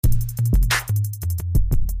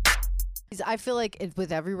always, I feel like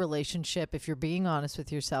with every relationship, if you're being honest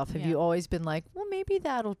with yourself, have you always been like, well, maybe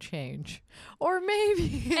that'll change, or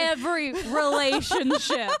maybe every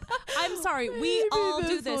relationship. I'm sorry, we all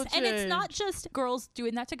do this, and it's not just girls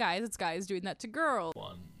doing that to guys; it's guys doing that to girls.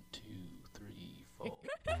 1, 2, 3, 4.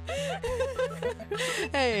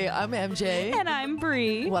 Hey, I'm MJ. And I'm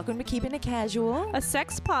Bree. Welcome to Keeping It Casual, A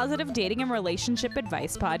sex-positive dating and relationship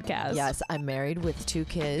advice podcast. Yes, I'm married with 2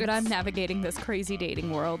 kids. And I'm navigating this crazy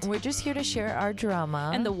dating world. We're just here to share our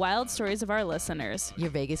drama. And the wild stories of our listeners. Your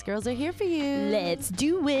Vegas girls are here for you. Let's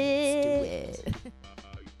do it. Let's do it.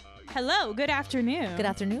 Hello, good afternoon. Good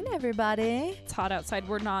afternoon, everybody. It's hot outside.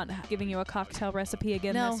 We're not giving you a cocktail recipe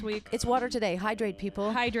again this week. It's water today. Hydrate,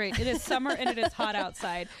 people. Hydrate. It is summer and it is hot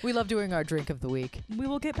outside. We love doing our drink of the week. We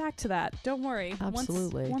will get back to that. Don't worry.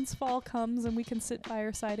 Absolutely. Once fall comes and we can sit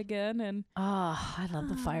fireside again. And I love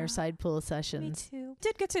the fireside pool sessions. Me too.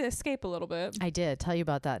 Did get to escape a little bit. I did. Tell you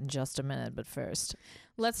about that in just a minute, but first,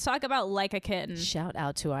 let's talk about Like a Kitten. shout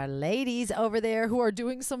out to our ladies over there who are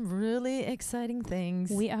doing some really exciting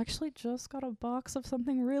things. We actually just got a box of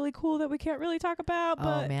something really cool that we can't really talk about.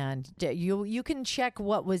 But oh man, you can check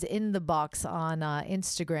what was in the box on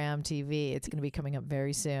Instagram TV. It's going to be coming up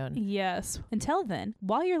very soon. Yes. Until then,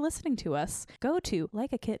 while you're listening to us, go to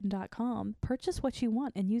likeakitten.com, purchase what you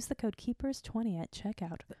want, and use the code KEEPERS20 at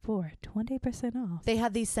checkout for 20% off. They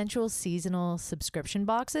have these sensual seasonal subscription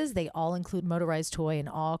boxes. They all include motorized toy and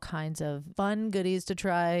all kinds of fun goodies to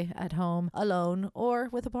try at home, alone, or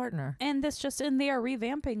with a partner. And this just in, they are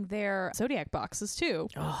revamping their Zodiac boxes too.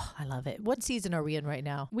 Oh, I love it. What season are we in right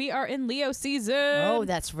now? We are in Leo season. Oh,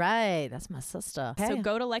 that's right. That's my sister. So Hey.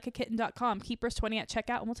 go to likeakitten.com, keepers20 at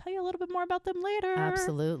checkout, and we'll tell you a little bit more about them later.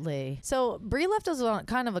 Absolutely. So Bree left us on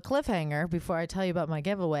kind of a cliffhanger before I tell you about my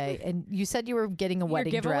giveaway. And you said you were getting a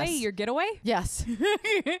wedding dress. Your getaway? Yes.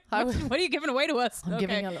 What are you giving away to us? I'm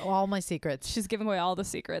giving out all my secrets. She's giving away all the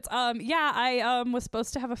secrets. Yeah, I was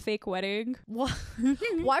supposed to have a fake wedding. What?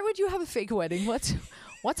 Why would you have a fake wedding?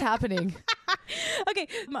 What's happening? Okay,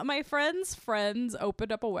 my friend's friends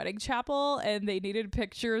opened up a wedding chapel and they needed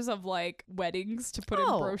pictures of like weddings to put in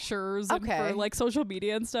brochures and for like social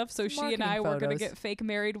media and stuff. So she and I were going to get fake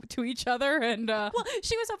married to each other. And well,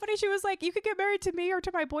 she was so funny. She was like, you could get married to me or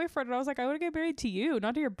to my boyfriend. And I was like, I want to get married to you,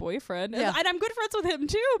 not to your boyfriend. Yeah. And I'm good friends with him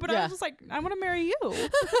too. But I was just like, I want to marry you.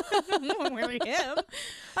 I don't want to marry him.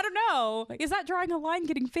 I don't know. Is that drawing a line,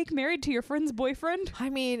 getting fake married to your friend's boyfriend? I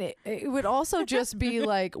mean, it would also just be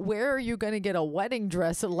like, where are you going to get a wedding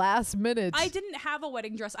dress at last minute? I didn't have a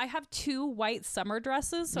wedding dress. I have 2 white summer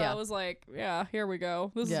dresses. So I was like, yeah, here we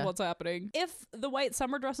go. This is what's happening. If the white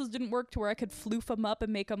summer dresses didn't work to where I could floof them up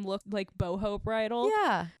and make them look like boho bridal,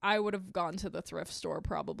 I would have gone to the thrift store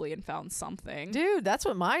probably and found something. Dude, that's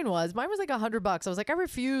what mine was. Mine was like $100. I was like, I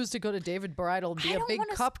refuse to go to David Bridal and be a big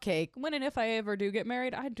cupcake. When and if I ever do get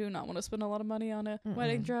married, I do not want to spend a lot of money on a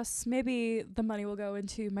wedding dress. Maybe the money will go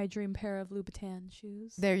into my dream pair of Louboutin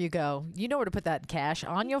shoes. There you go. You know where to put that cash,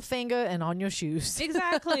 on your finger and on your shoes.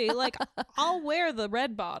 Exactly. Like, I'll wear the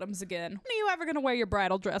red bottoms again. When are you ever going to wear your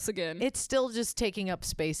bridal dress again? It's still just taking up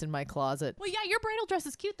space in my closet. Well, yeah, your bridal dress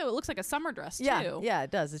is cute, though. It looks like a summer dress, too. Yeah, it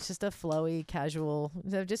does. It's just a flowy, casual.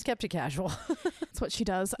 I've just kept it casual. That's what she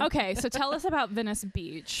does. Okay, so tell us about Venice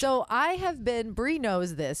Beach. So I have been, Bree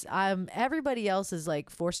knows this. Everybody else is like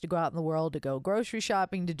forced to go out in the world to go grocery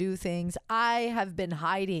shopping, to do things. I have been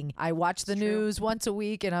hiding. I watch the news once a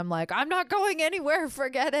week and I'm like, I'm not going anywhere.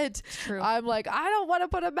 Forget it. True. I'm like, I don't want to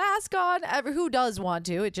put a mask on. Who does want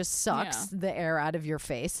to? It just sucks the air out of your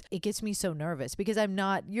face. It gets me so nervous because I'm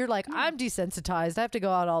I'm desensitized. I have to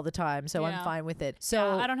go out all the time. So I'm fine with it.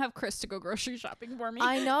 So I don't have Chris to go grocery shopping for me.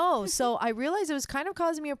 I know. So I realized it was kind of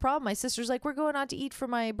causing me a problem. My sister's like, we're going out to eat for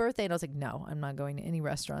my birthday. And I was like, no, I'm not going to any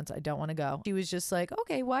restaurants. I don't want to go. She was just like,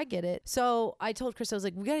 okay, well, I get it. So I told Chris, I was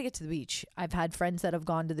like, we got to get to the beach. I've had friends that have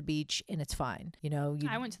gone to the beach and it's fine. You know,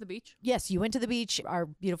 I went to the beach. Yes, you went to the beach. Our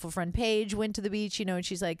beautiful friend Paige went to the beach, you know, and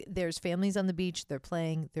she's like, there's families on the beach. They're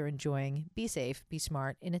playing, they're enjoying. Be safe, be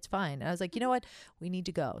smart, and it's fine. And I was like, you know what? We need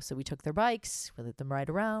to go. So we took their bikes, we let them ride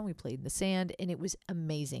around, we played in the sand, and it was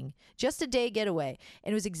amazing. Just a day getaway.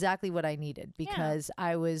 And it was exactly what I needed because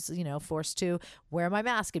I was, you know, forced to wear my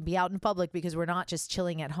mask and be out in public because we're not just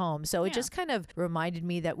chilling at home. So it just kind of reminded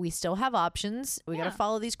me that we still have options. We got to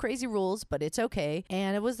follow these crazy rules, but it's okay.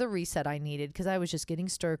 And it was the reset I needed because I was just getting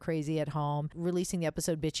stir crazy at home. Releasing the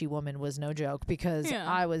episode Bitchy Woman was no joke because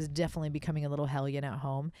I was definitely becoming a little hellion at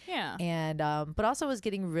home. Yeah. And, but also was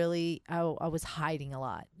getting really, I was hiding a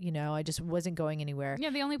lot. You know, I just wasn't going anywhere. Yeah,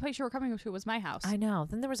 the only place you were coming to was my house. I know.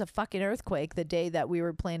 Then there was a fucking earthquake the day that we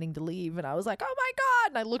were planning to leave. And I was like, oh my God.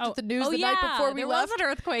 And I looked at the news the night before we left. There was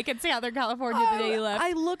an earthquake in Southern California the day you left.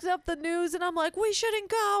 I looked up the news and I'm like, we shouldn't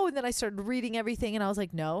go. And then I started reading everything and I was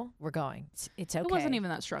like, no, we're going. It's okay. It wasn't even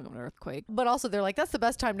that strong of an earthquake. But also they're like, that's the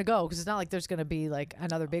best time to go because it's not like there's going to be like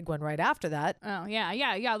another big one right after that. Oh,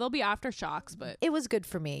 yeah. There'll be aftershocks, but it was good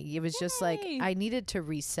for me. It was just like I needed to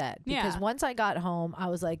reset because once I got home, I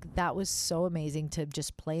was like, that was so amazing to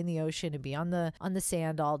just play in the ocean and be on the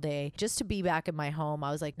sand all day, just to be back in my home.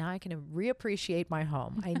 I was like, now I can reappreciate my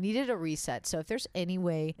home. I needed a reset. So if there's any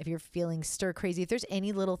way, if you're feeling stir crazy, if there's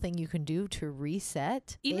any little thing you can do to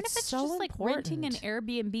reset, even if it's so just like renting an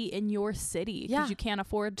Airbnb in your city because you can't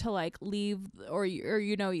afford to like leave or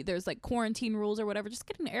you know there's like quarantine rules or whatever, just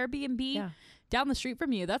get an Airbnb down the street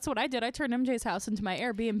from you. That's what I did. I turned MJ's house into my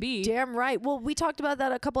Airbnb. Damn right. Well, we talked about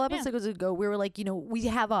that a couple episodes ago. We were like, you know, we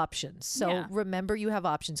have options. So remember you have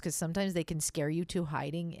options because sometimes they can scare you to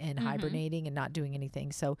hiding and hibernating and not doing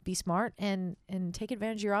anything. So be smart and take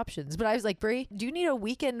advantage of your options. But I was like, Brie, do you need a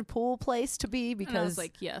weekend pool place to be? Because I was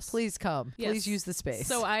like, yes. Please come. Yes. Please use the space.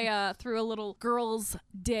 So I threw a little girls'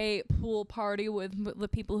 day pool party with the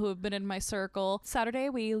people who have been in my circle. Saturday,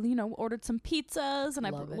 we, you know, ordered some pizzas and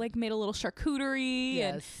like made a little charcuterie.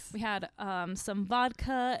 And we had some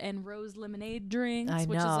vodka and rose lemonade drinks,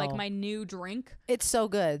 which is like my new drink. It's so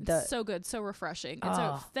good. So good, so refreshing. It's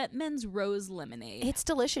a Fetman's Rose Lemonade. It's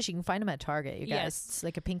delicious. You can find them at Target, you guys. It's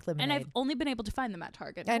like a pink lemonade. And I've only been able to find them at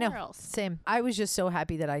Target. I know. Nowhere else. Same. I was just so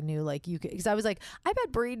happy that I knew like you could, because I was like, I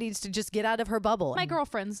bet Brie needs to just get out of her bubble. My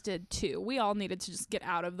girlfriends did too. We all needed to just get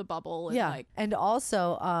out of the bubble. And and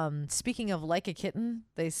also, speaking of Like a Kitten,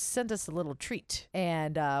 they sent us a little treat,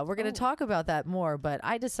 and we're going to talk about that more. But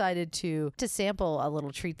I decided to sample a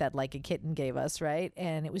little treat that Like a Kitten gave us, right?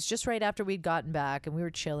 And it was just right after we'd gotten back, and we were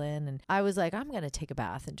chilling, and I was like, I'm going to take a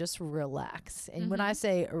bath and just relax. And when I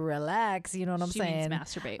say relax, you know what I'm saying? Means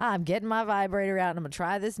masturbate. I'm getting my vibrator out, and I'm going to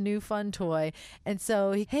try this new fun toy. And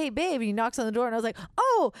so, hey, babe, he knocks on the door, and I was like,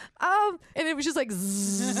 and it was just like,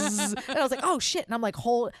 zzz, and I was like, oh shit. And I'm like,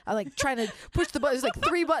 trying to push the button. There's like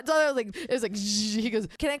 3 buttons on there. I was like, it was like, zzz. He goes,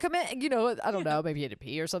 can I come in? You know, I don't know, maybe he had to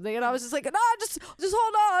pee or something. And I was just like, no, just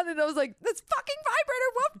hold on. And I was like, this fucking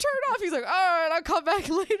vibrator won't turn off. He's like, all right, I'll come back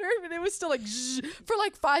later. And it was still like, zzz. For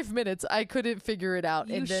like 5 minutes, I couldn't figure it out.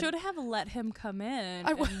 You should have let him come in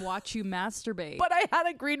and watch you masturbate. But I had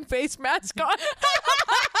a green face mask on.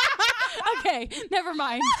 Okay, never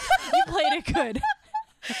mind. You played it good.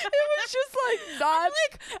 It was just like not.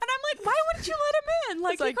 I'm like, why wouldn't you let him in?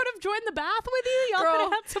 Like, he could have joined the bath with you. Y'all could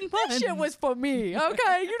have had some fun. This shit was for me,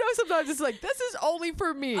 okay? You know, sometimes it's like, this is only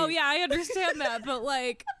for me. Oh yeah, I understand that, but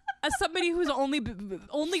like, as somebody who's only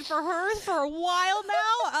for her for a while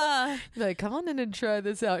now, like, come on in and try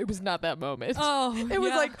this out. It was not that moment. Oh, it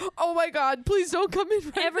was like, oh my God, please don't come in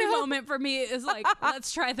right Every now. moment for me is like,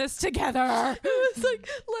 let's try this together. It was like,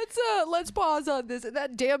 let's pause on this and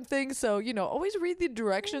that damn thing. So, you know, always read the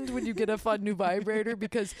directions when you get a fun new vibrator,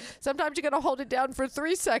 because sometimes you gotta hold it down for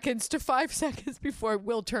 3 seconds to 5 seconds before it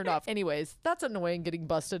will turn off. Anyways, that's annoying getting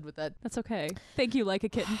busted with that. That's okay. Thank you, Like a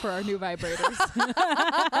Kitten, for our new vibrators.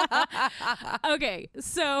 Okay,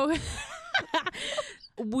 so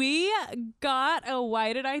we got a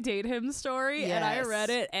Why Did I Date Him story, and I read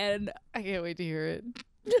it, and I can't wait to hear it.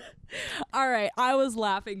 All right, I was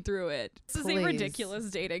laughing through it. This is a ridiculous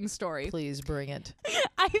dating story. Please bring it.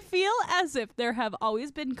 I feel as if there have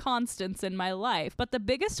always been constants in my life, but the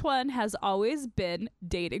biggest one has always been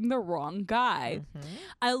dating the wrong guy.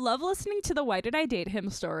 I love listening to the Why Did I Date Him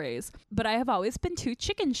stories, but I have always been too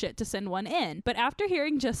chicken shit to send one in. But after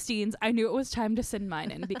hearing Justine's, I knew it was time to send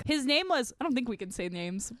mine in. Because his name was, I don't think we can say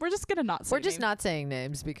names. We're just gonna not say names. We're just not saying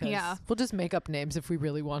names because we'll just make up names if we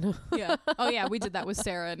really want to. Yeah. Oh yeah, we did that with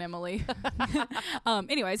Sarah and Emily.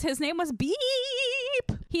 Anyways, his name was Beep.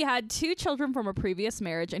 He had 2 children from a previous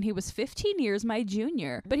marriage, and he was 15 years my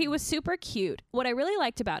junior, but he was super cute. What I really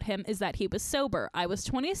liked about him is that he was sober. I was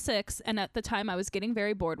 26, and at the time I was getting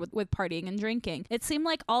very bored with partying and drinking. It seemed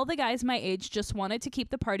like all the guys my age just wanted to keep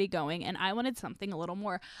the party going, and I wanted something a little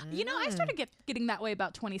more. You know, I started getting that way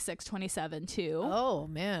about 26, 27 too. Oh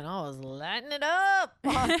man, I was lighting it up.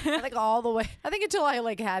 I think all the way. I think until I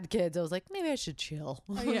like had kids, I was like, maybe I should chill.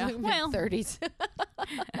 Yeah. Well, 30s.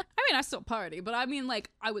 I mean, I still party, but I mean, like,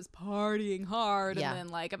 I was partying hard, and then,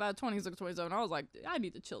 like, about 26, 27, I was like, I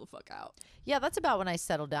need to chill the fuck out. Yeah, that's about when I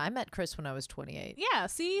settled down. I met Chris when I was 28. Yeah,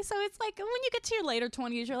 see? So it's like, when you get to your later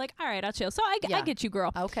 20s, you're like, all right, I'll chill. So I get you,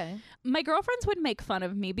 girl. Okay. My girlfriends would make fun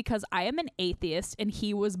of me because I am an atheist, and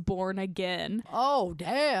he was born again. Oh,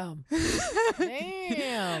 damn.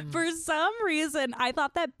 Damn. For some reason, I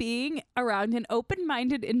thought that being around an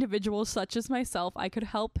open-minded individual such as myself, I could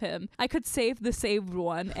help him. I could save the saved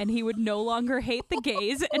one, and he would no longer hate the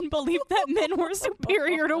gays and believe that men were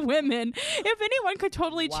superior to women. If anyone could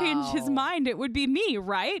totally change his mind, it would be me,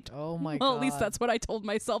 right? Oh my God. Well, at least that's what I told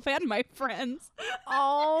myself and my friends.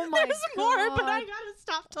 Oh my There's more, but I gotta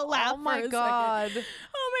stop to laugh. Oh my God.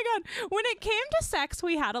 Oh my God. When it came to sex,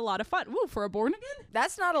 we had a lot of fun. Ooh, for a born again?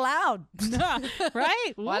 That's not allowed.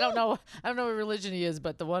 Right? Well, I don't know what religion he is,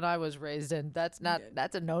 but the one I was raised in, that's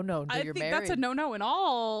a no-no until you're married. I think that's a no-no in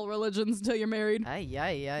all religions until you're married. Ay.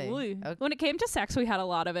 Okay. When it came to sex, we had a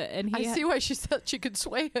lot of it, and I see why she said she could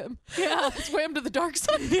sway him. Yeah. Sway him to the dark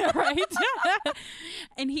side. Yeah, right.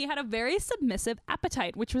 And he had a very submissive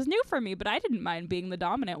appetite, which was new for me, but I didn't mind being the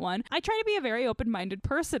dominant one. I try to be a very open-minded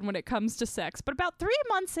person when it comes to sex, but about 3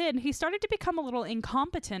 months in, he started to become a little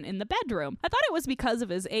incompetent in the bedroom. I thought it was because of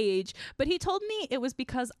his age, but he told me it was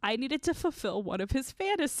because I needed to fulfill one of his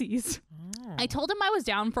fantasies. I told him I was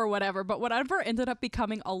down for whatever, but whatever ended up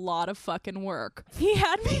becoming a lot of fucking work. He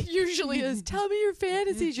had me. Usually is, tell me your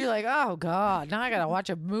fantasies. You're like, oh God, now I gotta watch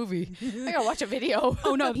a movie. I gotta watch a video.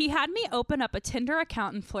 Oh no, he had me open up a Tinder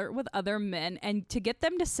account and flirt with other men and to get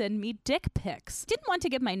them to send me dick pics. Didn't want to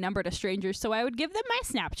give my number to strangers, so I would give them my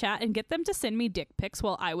Snapchat and get them to send me dick pics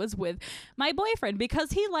while I was with my boyfriend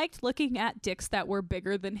because he liked looking at dicks that were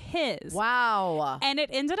bigger than his. Wow. And it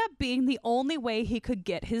ended up being the only way he could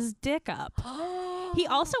get his dick up. He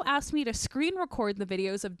also asked me to screen record the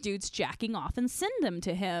videos of dudes jacking off and send them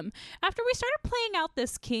to him. After we started playing out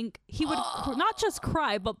this kink, he would not just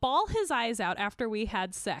cry, but bawl his eyes out after we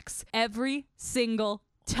had sex every single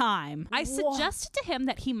time. I suggested to him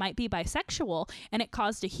that he might be bisexual, and it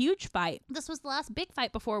caused a huge fight. This was the last big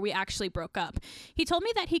fight before we actually broke up. He told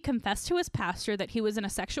me that he confessed to his pastor that he was in a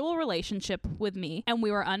sexual relationship with me and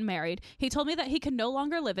we were unmarried. He told me that he could no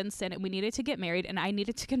longer live in sin and we needed to get married and I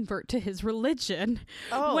needed to convert to his religion.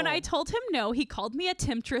 When I told him no, he called me a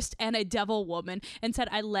temptress and a devil woman and said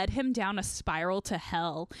I led him down a spiral to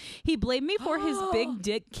hell. He blamed me for his big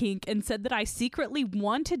dick kink and said that I secretly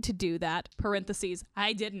wanted to do that, parentheses,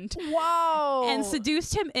 I didn't. Wow. And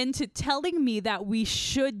seduced him into telling me that we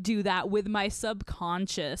should do that with my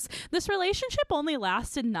subconscious. This relationship only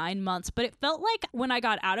lasted 9 months, but it felt like when I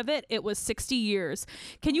got out of it, it was 60 years.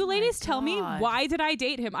 Can you ladies tell me, why did I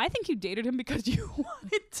date him? I think you dated him because you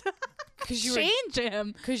wanted to change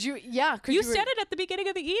him. You said it at the beginning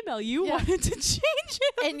of the email. You wanted to change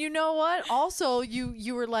him. And you know what? Also,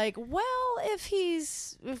 you were like, well, if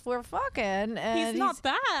we're fucking, and he's not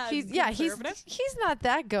that. He's not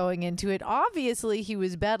that going into it. Obviously, he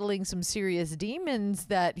was battling some serious demons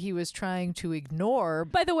that he was trying to ignore.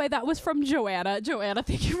 By the way, that was from Joanna. Joanna,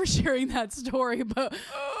 thank you for sharing that story. But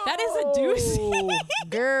that is a doozy.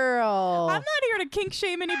 Girl. I'm not here to kink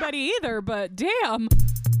shame anybody either, but damn.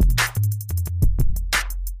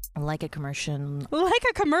 Like a commercial. Like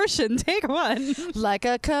a commercial. Take one. Like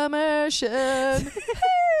a commercial.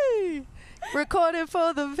 Hey! Recorded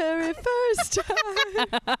for the very first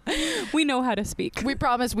time. We know how to speak. We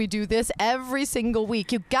promise we do this every single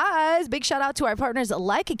week. You guys, big shout out to our partners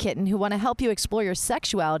Like a Kitten who want to help you explore your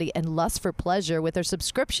sexuality and lust for pleasure with their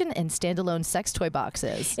subscription and standalone sex toy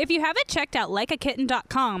boxes. If you haven't checked out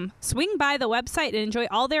likeakitten.com, swing by the website and enjoy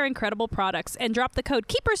all their incredible products and drop the code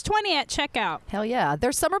KEEPERS20 at checkout. Hell yeah.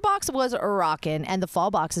 Their summer box was rockin' and the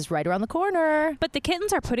fall box is right around the corner. But the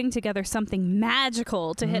kittens are putting together something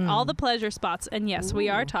magical to hit all the pleasure spots. And yes, we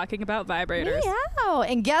are talking about vibrators. Yeah.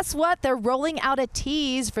 And guess what? They're rolling out a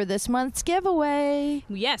tease for this month's giveaway.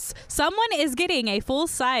 Yes. Someone is getting a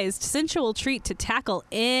full-sized sensual treat to tackle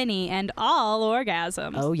any and all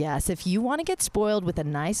orgasms. Oh, yes. If you want to get spoiled with a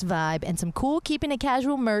nice vibe and some cool Keeping It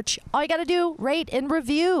Casual merch, all you got to do, rate and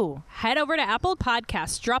review. Head over to Apple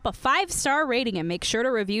Podcasts, drop a 5-star rating, and make sure to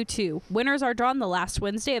review too. Winners are drawn the last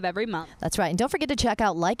Wednesday of every month. That's right. And don't forget to check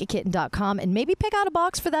out likeakitten.com and maybe pick out a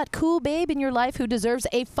box for that cool babe in your life who deserves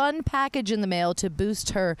a fun package in the mail to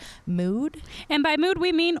boost her mood. And by mood,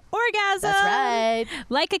 we mean orgasm. That's right.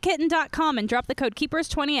 Likeakitten.com and drop the code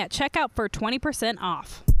KEEPERS20 at checkout for 20%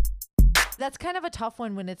 off. That's kind of a tough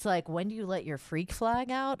one when it's like, when do you let your freak flag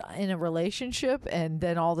out in a relationship? And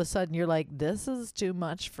then all of a sudden you're like, this is too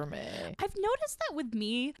much for me. I've noticed that with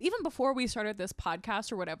me, even before we started this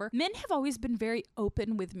podcast or whatever, men have always been very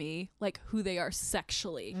open with me, like who they are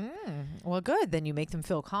sexually. Well, good. Then you make them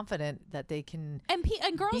feel confident that they can. And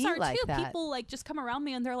girls are like too. that. People like just come around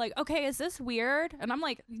me and they're like, okay, is this weird? And I'm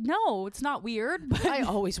like, no, it's not weird. But I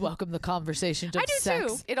always welcome the conversation of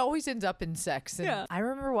sex. Too. It always ends up in sex. And yeah. I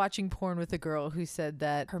remember watching porn with a girl who said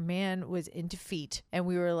that her man was into feet. And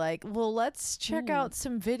we were like, well, let's check out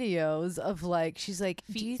some videos of like, she's like,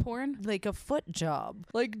 feet porn? Like a foot job.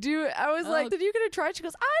 Like, I was like, are you going to try it? She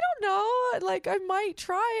goes, I don't know. Like, I might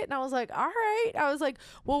try it. And I was like, all right. I was like,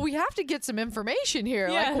 well, we have to get some information here.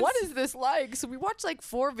 Yes. Like, what is this like? So we watched like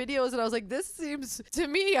 4 videos and I was like, this seems, to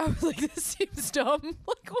me, I was like, this seems dumb.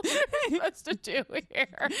 Like, what are we supposed to do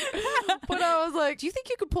here? But I was like, do you think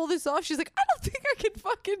you could pull this off? She's like, I don't think I can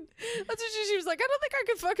fucking, that's what she was like, I don't think I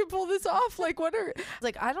can fucking pull this off. Like, what are,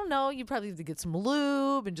 like, I don't know. You probably have to get some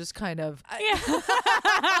lube and just kind of.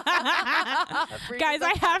 Guys,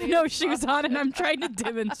 I have no shoes on and I'm trying to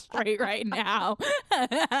demonstrate right now.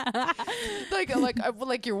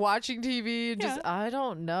 like you're watching TV and just, I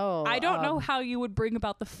don't know. I don't know how you would bring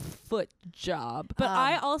about the foot job, but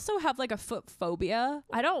I also have like a foot phobia.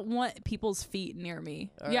 I don't want people's feet near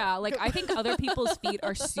me. Right. Yeah, like I think other people's feet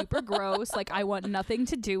are super gross. Like I want nothing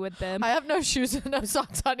to do with them. I have no shoes and no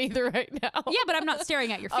socks on either right now. Yeah, but I'm not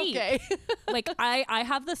staring at your feet. Okay. Like I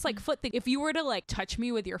have this like foot thing. If you were to like touch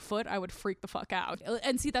me with your foot, I would freak the fuck out.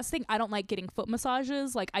 And see, that's the thing. I don't like getting foot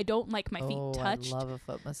massages. Like I don't like my feet touched. I love a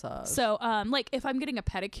foot massage. So like if I'm getting a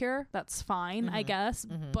pedicure, that's fine, I guess.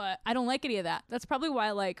 But I don't like any of that. That's probably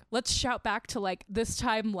why, like, let's shout back to like this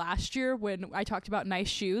time last year when I talked about nice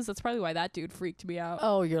shoes. That's probably why that dude freaked me out.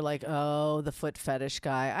 Oh, you're like, the foot fetish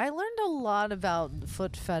guy. I learned a lot about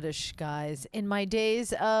foot fetish guys in my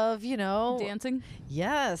days of, dancing.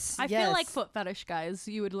 Yes. I feel like foot fetish guys,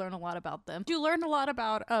 you would learn a lot about them. You learn a lot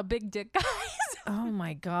about big dick guys. Oh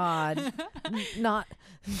my God. Not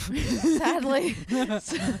sadly.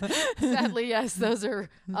 Sadly, yes, those are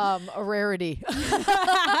a rarity.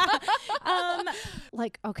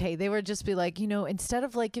 Like, okay, they would just be like, instead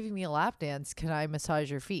of like giving me a lap dance, can I massage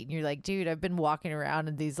your feet? And you're like, dude, I've been walking around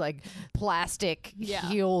in these like plastic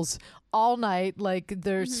heels all night, like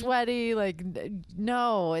they're sweaty, like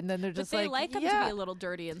no. And then they're just they like them to be a little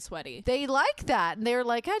dirty and sweaty. They like that, and they're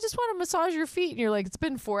like, I just want to massage your feet. And you're like, it's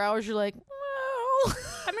been 4 hours. You're like, well,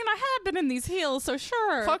 I mean, I have been in these heels, so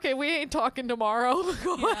sure. Okay, we ain't talking tomorrow.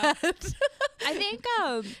 Go ahead. I think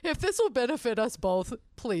if this will benefit us both,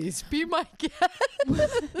 please be my guest.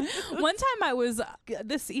 One time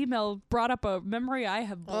this email brought up a memory I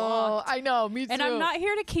have blocked. Oh, I know, me too. And I'm not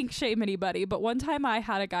here to kink shame anybody, but one time I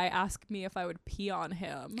had a guy ask me if I would pee on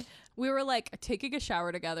him. We were like taking a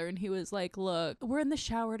shower together and he was like, look, we're in the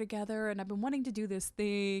shower together and I've been wanting to do this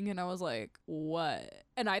thing. And I was like, what?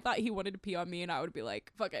 And I thought he wanted to pee on me and I would be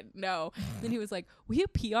like, fucking no. Then he was like, will you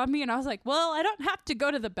pee on me? And I was like, well, I don't have to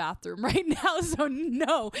go to the bathroom right now, so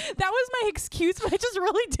no. That was my excuse, but I just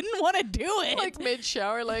really didn't want to do it. Like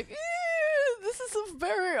mid-shower, like, this is a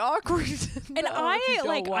very awkward. And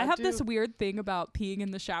I have this weird thing about peeing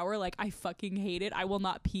in the shower. Like, I fucking hate it. I will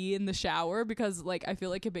not pee in the shower because, like, I feel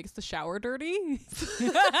like it makes the shower dirty.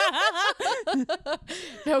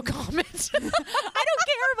 No comment. I don't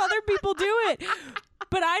care if other people do it.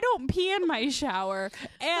 But I don't pee in my shower.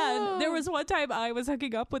 And there was one time I was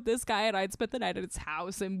hooking up with this guy and I'd spent the night at his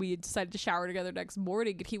house and we decided to shower together next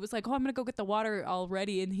morning. And he was like, oh, I'm going to go get the water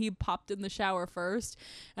already. And he popped in the shower first.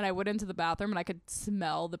 And I went into the bathroom and I could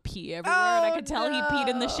smell the pee everywhere. And I could tell he peed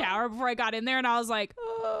in the shower before I got in there. And I was like,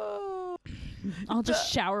 I'll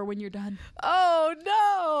just shower when you're done. Oh,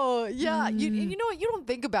 no. Yeah. You know what? You don't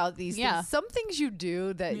think about these things. Some things you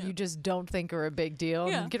do that you just don't think are a big deal.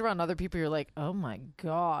 And you get around other people, you're like, oh, my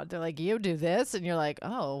God. They're like, you do this? And you're like,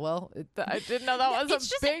 oh, well, I didn't know that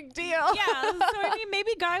was a big deal. Yeah. So, I mean,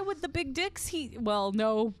 maybe guy with the big dicks, he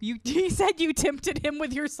said you tempted him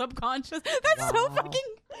with your subconscious. That's so fucking...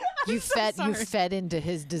 You fed into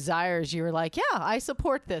his desires. You were like, yeah, I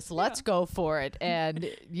support this. Let's go for it. And,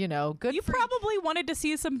 good you for probably wanted to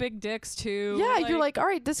see some big dicks too. Yeah, you're like, all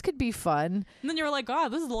right, this could be fun. And then you're like, God,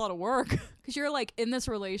 this is a lot of work. Because you're like in this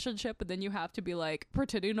relationship, but then you have to be like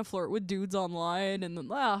pretending to flirt with dudes online. And then,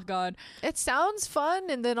 oh, God. It sounds fun.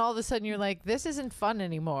 And then all of a sudden you're like, this isn't fun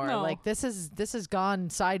anymore. No. Like, this has gone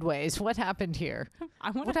sideways. What happened here?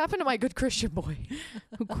 What happened to my good Christian boy?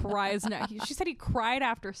 Who cries now? She said he cried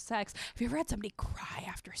after sex. Have you ever had somebody cry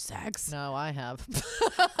after sex? No, I have.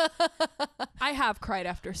 I have cried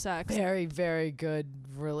after sex. Very, very good,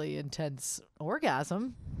 really intense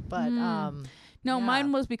orgasm. But no,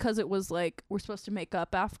 mine was because it was like, we're supposed to make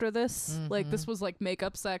up after this. Like, this was like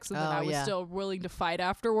makeup sex, and then I was still willing to fight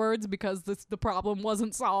afterwards because the problem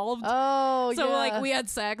wasn't solved. Oh, so like we had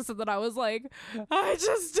sex, and then I was like, I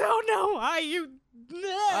just don't know why you.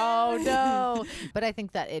 Oh no. But I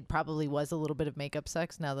think that it probably was a little bit of makeup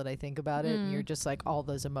sex now that I think about it. And you're just like all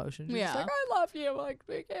those emotions. You're just like, I love you. Like,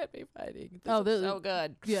 we can't be fighting. This is so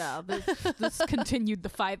good. Yeah. This continued the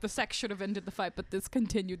fight. The sex should have ended the fight, but this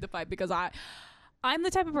continued the fight because I'm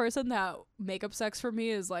the type of person that makeup sex for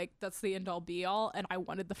me is like, that's the end all be all. And I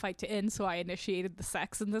wanted the fight to end. So I initiated the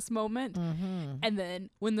sex in this moment. And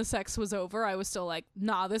then when the sex was over, I was still like,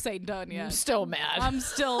 nah, this ain't done yet. I'm still mad. I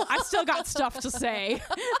still got stuff to say.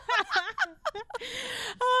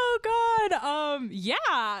 Oh God.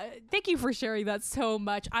 Yeah. Thank you for sharing that so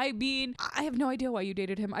much. I mean, I have no idea why you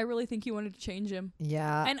dated him. I really think you wanted to change him.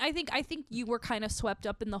 Yeah. And I think you were kind of swept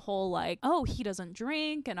up in the whole like, oh, he doesn't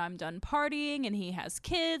drink and I'm done partying and he has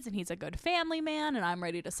kids and he's a good family man and I'm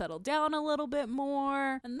ready to settle down a little bit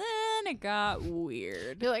more. And then it got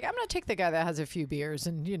weird. You're like, I'm gonna take the guy that has a few beers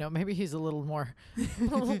and maybe he's a little more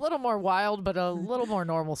wild, but a little more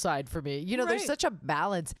normal side for me. There's such a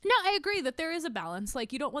balance. No, I agree that there is a balance.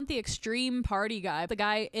 Like, you don't want the extreme party guy, the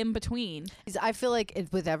guy in between. I feel like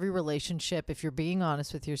with every relationship, if you're being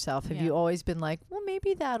honest with yourself, have you always been like, well,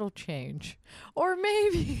 maybe that'll change, or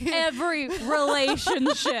maybe every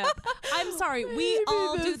relationship. I'm sorry, we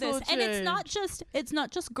all do this, and it's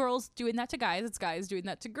not just girls doing that to guys. It's guys doing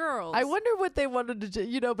that to girls. I wonder what they wanted to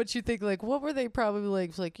do, but you think like, what were they probably like?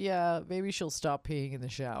 It's like, yeah, maybe she'll stop peeing in the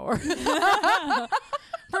shower.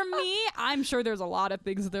 For me, I'm sure there's a lot of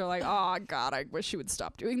things that they're like, oh God, I wish she would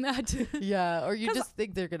stop doing that. Yeah, or you just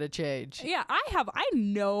think they're gonna change. Yeah, I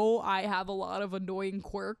know I have a lot of annoying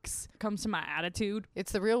quirks. Comes to my attitude.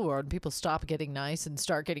 It's the real world. People stop getting nice and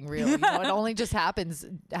start getting real. It only just happens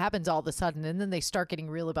all of a sudden, and then they start getting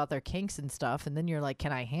real about their kinks and stuff, and then you're like,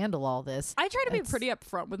 can I handle all this? I try to be pretty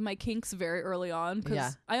upfront with my kinks very early on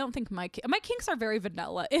because I don't think my kinks are very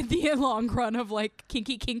vanilla in the long run of like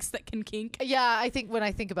kinky kinks that can kink. Yeah, I think when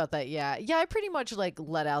I think about that, yeah, I pretty much like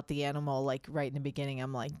let out the animal like right in the beginning.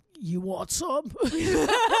 I'm like, you want some?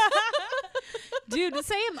 Dude,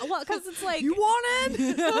 same. Well, because it's like, you want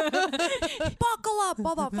it? Buckle up,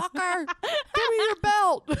 motherfucker. Give me your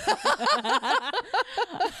belt.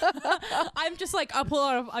 I'm just like,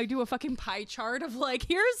 I do a fucking pie chart of like,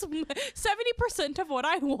 here's 70% of what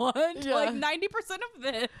I want, like 90% of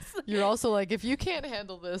this. You're also like, if you can't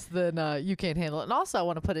handle this, then you can't handle it. And also, I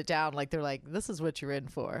want to put it down. Like, they're like, this is what you're in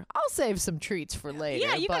for. I'll save some treats for later.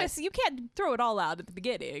 Yeah, you can't throw it all out at the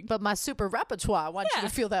beginning. But my super repertoire, I want you to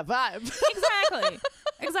feel that vibe.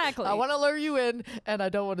 Exactly. I want to lure you in, and I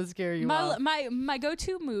don't want to scare you off. My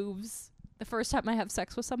go-to moves the first time I have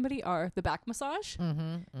sex with somebody are the back massage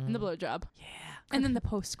and the blowjob. Yeah. And then the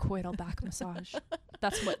post-coital back massage.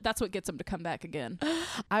 That's what gets them to come back again.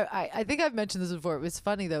 I think I've mentioned this before. It was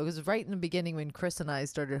funny though, because right in the beginning when Chris and I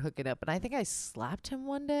started hooking up, and I think I slapped him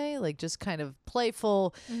one day, like just kind of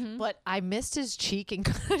playful, but I missed his cheek and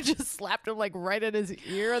kind of just slapped him like right at his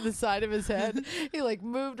ear on the side of his head. He like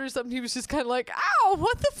moved or something. He was just kind of like, ow,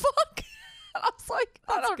 what the fuck? I was like,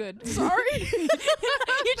 that's good. Sorry. You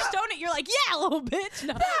just own it. You're like, yeah, little bitch.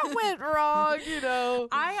 No. That went wrong, Oh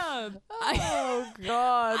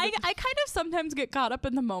God. I kind of sometimes get caught up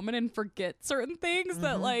in the moment and forget certain things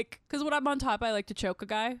that like, because when I'm on top, I like to choke a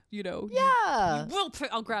guy. Yeah.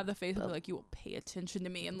 I'll grab the face and be like, you will pay attention to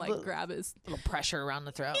me, and like grab his little pressure around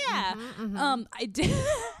the throat. Yeah. I did.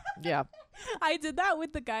 Yeah. I did that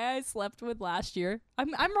with the guy I slept with last year. I'm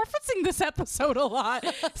referencing this episode a lot.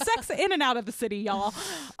 Sex in and out of the city, y'all.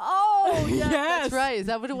 Oh, yeah, yes. That's right. Is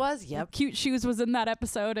that what it was? Yep. Cute Shoes was in that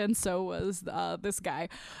episode, and so was this guy.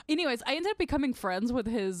 Anyways, I ended up becoming friends with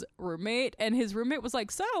his roommate, and his roommate was like,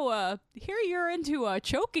 so, here you're into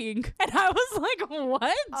choking. And I was like,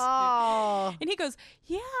 what? Oh. And he goes,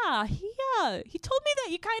 yeah, he told me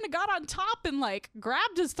that you kind of got on top and like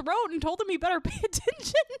grabbed his throat and told him he better pay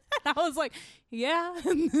attention. And I was like, yeah.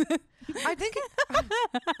 I think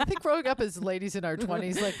growing up as ladies in our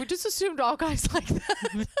 20s, like we just assumed all guys like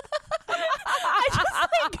that. I just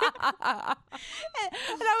think, and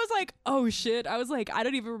I was like, oh shit. I was like, I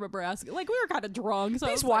don't even remember asking. Like we were kind of drunk. So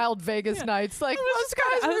these wild like, Vegas nights, like most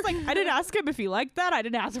guys. I was like, I didn't ask him if he liked that. I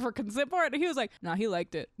didn't ask him for consent for it. And he was like, nah, he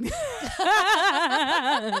liked it. He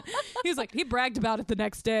was like, he bragged about it the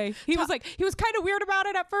next day. He was like, he was kind of weird about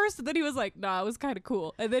it at first, and then he was like, nah, it was kind of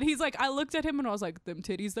cool. And then he's like, I looked at him and I was like, them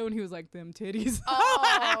titties though, and he was like, them titties.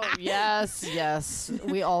 Oh yes,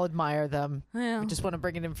 we all admire them. Yeah. We just want to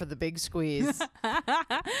bring it in for the big squeeze.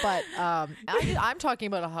 But But I'm talking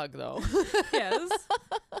about a hug, though. Yes.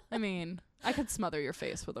 I mean, I could smother your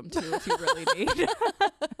face with them too if you really need.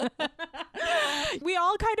 We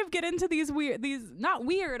all kind of get into these not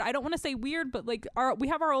weird, I don't want to say weird, but like we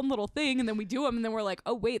have our own little thing, and then we do them, and then we're like,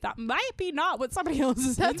 oh wait, that might be not what somebody else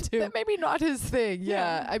is into. That maybe not his thing.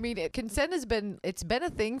 Yeah. I mean, consent it's been a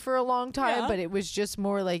thing for a long time, but it was just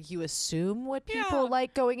more like you assume what people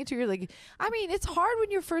like going into. You're like, I mean, it's hard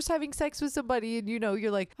when you're first having sex with somebody, and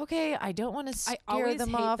you're like, okay, I don't want to scare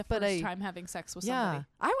them off, the but first time having sex with somebody.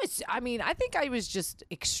 I think I was just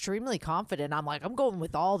extremely confident. I'm like, I'm going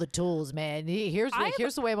with all the tools, man. Here's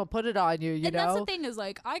the way I'm gonna put it on you. And that's the thing is,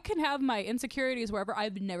 like, I can have my insecurities wherever.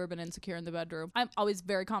 I've never been insecure in the bedroom. I'm always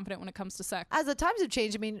very confident when it comes to sex. As the times have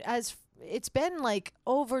changed, I mean, it's been like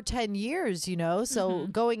over 10 years, so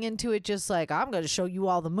going into it just like, I'm going to show you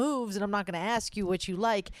all the moves and I'm not going to ask you what you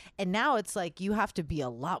like. And now it's like you have to be a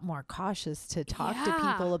lot more cautious to talk to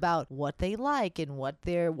people about what they like and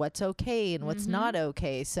what's okay and what's not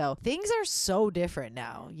okay. So things are so different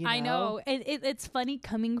now. I know. It's funny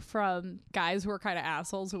coming from guys who are kind of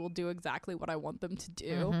assholes who will do exactly what I want them to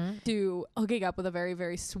do, to hooking up with a very,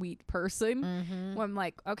 very sweet person. When I'm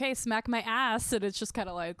like, okay, smack my ass. And it's just kind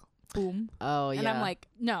of like, boom. Oh, yeah. And I'm like,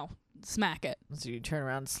 no, smack it. So you turn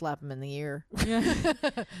around and slap him in the ear.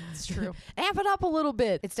 It's true. Amp it up a little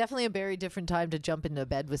bit. It's definitely a very different time to jump into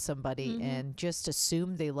bed with somebody and just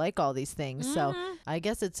assume they like all these things. So I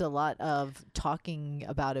guess it's a lot of talking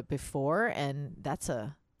about it before, and that's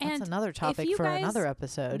another topic for another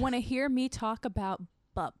episode. Want to hear me talk about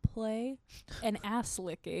butt play and ass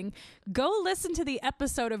licking, go listen to the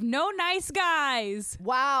episode of No Nice Guys.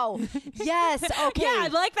 Wow. Yes. Okay. Yeah, I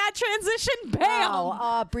like that transition. Bam.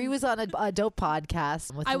 Wow. Brie was on a dope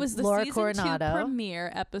podcast with Laura season Coronado. 2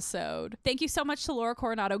 premiere episode. Thank you so much to Laura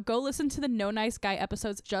Coronado. Go listen to the No Nice Guy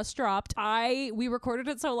episodes just dropped. We recorded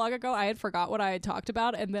it so long ago, I had forgot what I had talked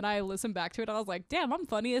about, and then I listened back to it. I was like, damn, I'm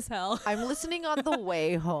funny as hell. I'm listening on the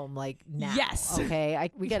way home, like now. Yes.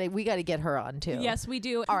 Okay. We gotta get her on too. Yes, we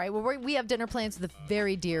do. All right, well, we have dinner plans with a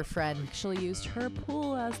very dear friend. Actually used her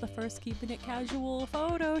pool as the first Keeping It Casual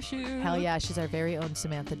photo shoot. Hell yeah, she's our very own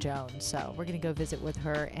Samantha Jones. So we're going to go visit with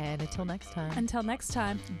her, and until next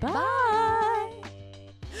time. Bye.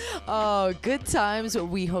 Oh, good times.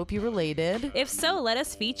 We hope you related. If so, let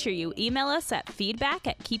us feature you. Email us at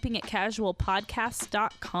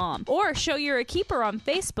feedback@keepingitcasualpodcast.com, or show you're a keeper on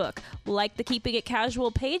Facebook. Like the Keeping It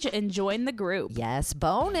Casual page and join the group. Yes,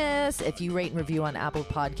 bonus. If you rate and review on Apple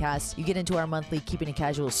Podcasts, you get into our monthly Keeping It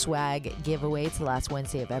Casual swag giveaway. It's the last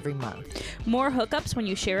Wednesday of every month. More hookups when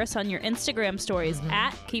you share us on your Instagram stories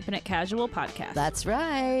at Keeping It Casual Podcast. That's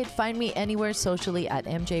right. Find me anywhere socially at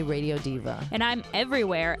MJ Radio Diva. And I'm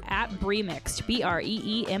everywhere at Breemixed,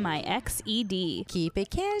 BREEMIXED. Keep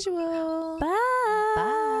it casual. Bye.